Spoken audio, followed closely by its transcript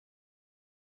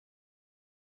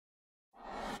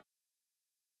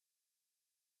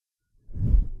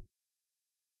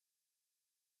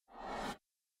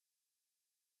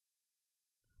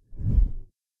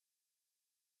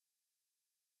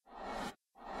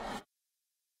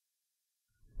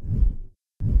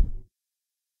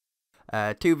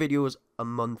2 videos a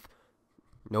month.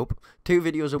 Nope. 2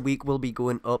 videos a week will be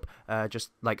going up, just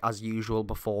like as usual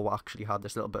before we actually had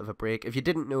this little bit of a break. If you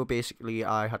didn't know, basically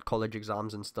I had college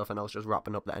exams and stuff and I was just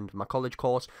wrapping up the end of my college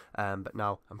course, but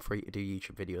now I'm free to do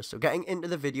YouTube videos. So getting into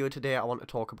the video today, I want to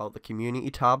talk about the community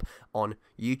tab on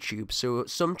YouTube. So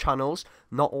some channels,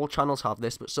 not all channels have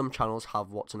this, but some channels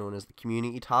have what's known as the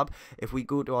community tab. If we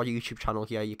go to our YouTube channel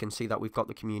here, you can see that we've got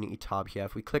the community tab here.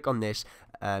 If we click on this,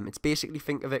 it's basically,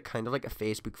 think of it kind of like a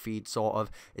Facebook feed sort of.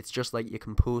 It's just like you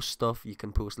can post stuff, you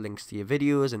can post links to your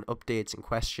videos and updates and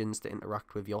questions to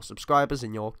interact with your subscribers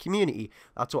and your community.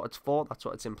 That's what it's for, that's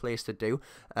what it's in place to do.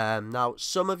 Now,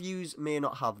 some of you may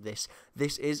not have this.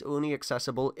 This is only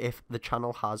accessible if the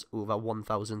channel has over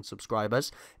 1,000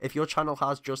 subscribers. If your channel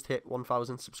has just hit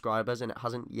 1,000 subscribers and it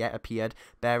hasn't yet appeared,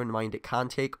 bear in mind it can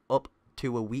take up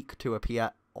to a week to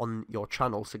appear on your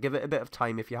channel, so give it a bit of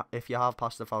time. If you have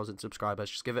passed 1,000 subscribers,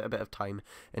 just give it a bit of time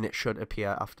and it should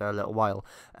appear after a little while.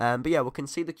 But yeah, we can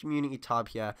see the community tab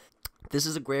here. This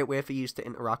is a great way for you to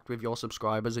interact with your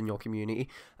subscribers and your community.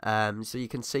 So you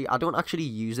can see I don't actually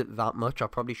use it that much. I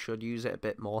probably should use it a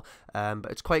bit more, but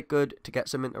it's quite good to get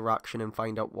some interaction and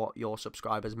find out what your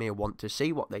subscribers may want to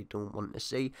see, what they don't want to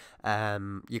see.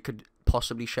 You could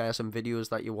possibly share some videos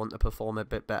that you want to perform a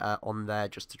bit better on there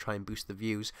just to try and boost the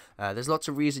views. There's lots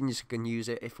of reasons you can use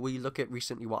it. If we look at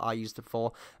recently what I used it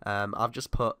for, I've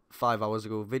just put 5 hours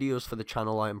ago videos for the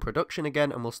channel are in production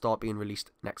again and will start being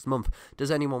released next month.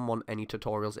 Does anyone want any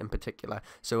tutorials in particular?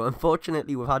 So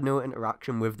unfortunately we've had no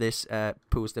interaction with this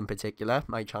post in particular.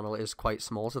 My channel is quite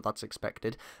small, so that's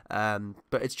expected,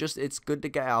 but it's good to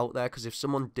get out there, because if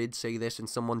someone did see this and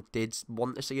someone did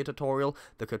want to see a tutorial,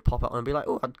 they could pop it on and be like,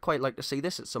 oh, I'd quite like to see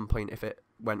this at some point if it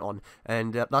went on.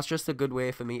 And that's just a good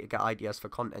way for me to get ideas for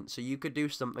content. So you could do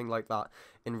something like that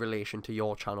in relation to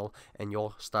your channel and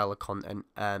your style of content.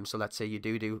 So let's say you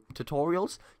do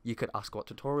tutorials, you could ask what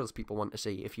tutorials people want to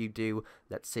see. If you do,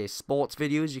 let's say, sports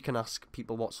videos, you can ask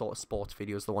people what sort of sports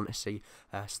videos they want to see,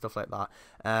 stuff like that.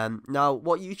 Now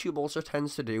what YouTube also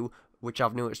tends to do, which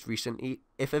I've noticed recently,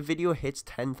 if a video hits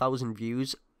 10,000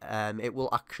 views, it will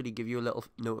actually give you a little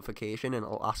notification and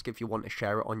it'll ask if you want to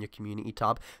share it on your community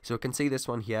tab. So you can see this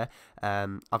one here.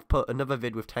 I've put another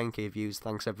vid with 10k views,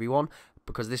 thanks everyone,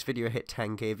 because this video hit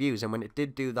 10k views, and when it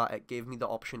did do that, it gave me the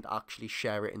option to actually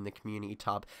share it in the community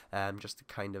tab, just to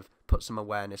kind of put some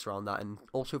awareness around that, and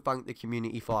also thank the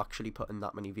community for actually putting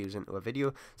that many views into a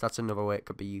video. So that's another way it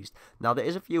could be used. Now there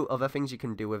is a few other things you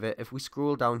can do with it. If we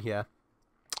scroll down here,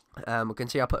 we can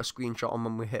see I put a screenshot on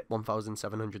when we hit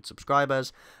 1,700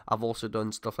 subscribers. I've also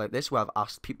done stuff like this where I've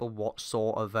asked people what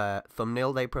sort of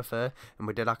thumbnail they prefer, and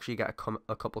we did actually get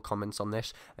a couple comments on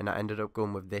this, and I ended up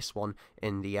going with this one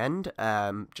in the end,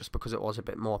 just because it was a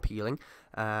bit more appealing.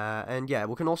 And yeah,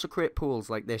 we can also create polls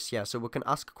like this, yeah, so we can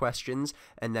ask questions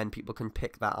and then people can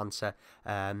pick that answer.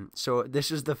 So this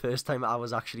is the first time I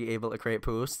was actually able to create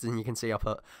posts, and you can see I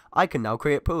put, I can now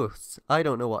create posts, I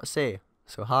don't know what to say,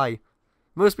 so hi.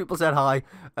 Most people said hi,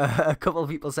 a couple of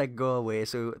people said go away,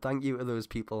 so thank you to those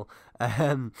people.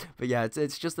 But yeah,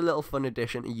 it's just a little fun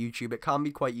addition to YouTube. It can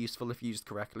be quite useful if used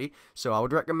correctly, so I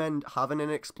would recommend having an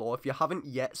explore. If you haven't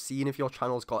yet seen if your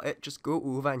channel's got it, just go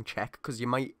over and check, because you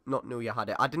might not know you had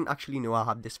it. I didn't actually know I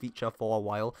had this feature for a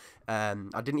while.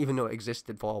 I didn't even know it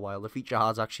existed for a while. The feature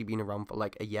has actually been around for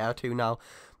like a year or two now.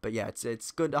 But yeah,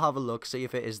 it's good to have a look, see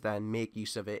if it is there, and make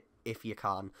use of it if you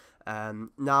can.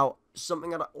 Now,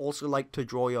 something I'd also like to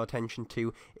draw your attention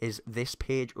to is this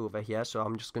page over here. So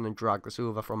I'm just going to drag this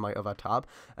over from my other tab.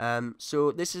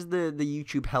 So this is the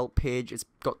YouTube help page. It's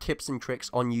got tips and tricks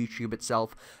on YouTube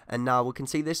itself. And now we can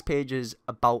see this page is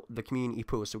about the community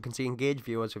posts. So we can see engage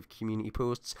viewers with community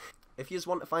posts. If you just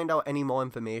want to find out any more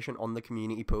information on the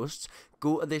community posts,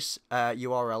 go to this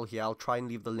URL here. I'll try and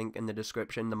leave the link in the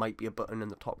description. There might be a button in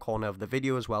the top corner of the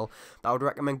video as well. But I would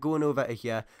recommend going over to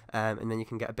here, and then you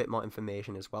can get a bit more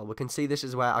information as well. We can see this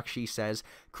is where it actually says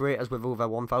creators with over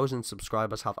 1,000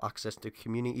 subscribers have access to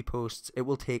community posts. It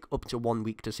will take up to 1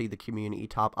 week to see the community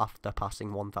tab after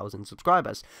passing 1,000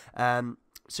 subscribers. So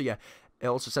yeah. It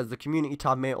also says the community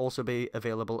tab may also be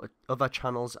available at other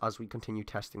channels as we continue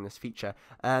testing this feature.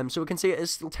 So we can see it is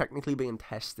still technically being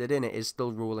tested and it is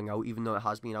still rolling out, even though it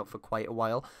has been out for quite a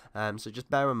while. So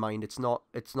just bear in mind, it's not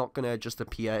gonna just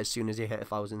appear as soon as you hit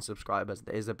 1,000 subscribers.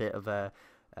 There is a bit of a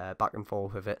back and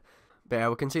forth with it. But yeah,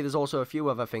 we can see there's also a few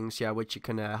other things here which you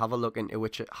can have a look into,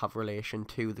 which have relation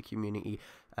to the community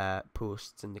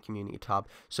posts in the community tab.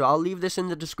 So I'll leave this in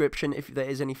the description. If there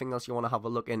is anything else you want to have a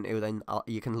look into, then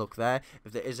you can look there.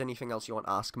 If there is anything else you want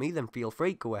to ask me, then feel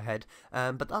free, go ahead.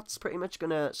 But that's pretty much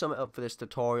going to sum it up for this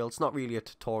tutorial. It's not really a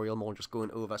tutorial, more just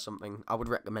going over something I would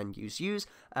recommend you use.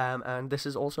 And this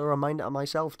is also a reminder to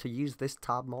myself to use this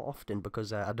tab more often,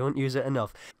 because I don't use it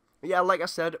enough. Yeah, like I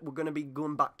said, we're going to be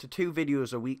going back to 2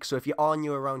 videos a week, so if you are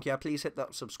new around here, please hit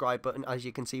that subscribe button. As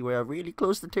you can see, we're really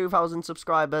close to 2,000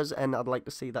 subscribers, and I'd like to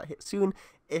see that hit soon,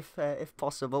 if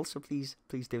possible, so please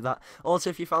do that. Also,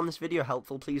 if you found this video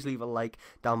helpful, please leave a like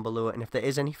down below, and if there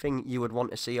is anything you would want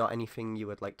to see or anything you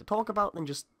would like to talk about, then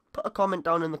just put a comment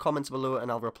down in the comments below and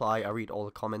I'll reply. I read all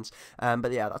the comments.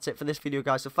 But yeah, that's it for this video,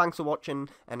 guys, so thanks for watching,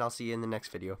 and I'll see you in the next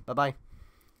video. Bye-bye.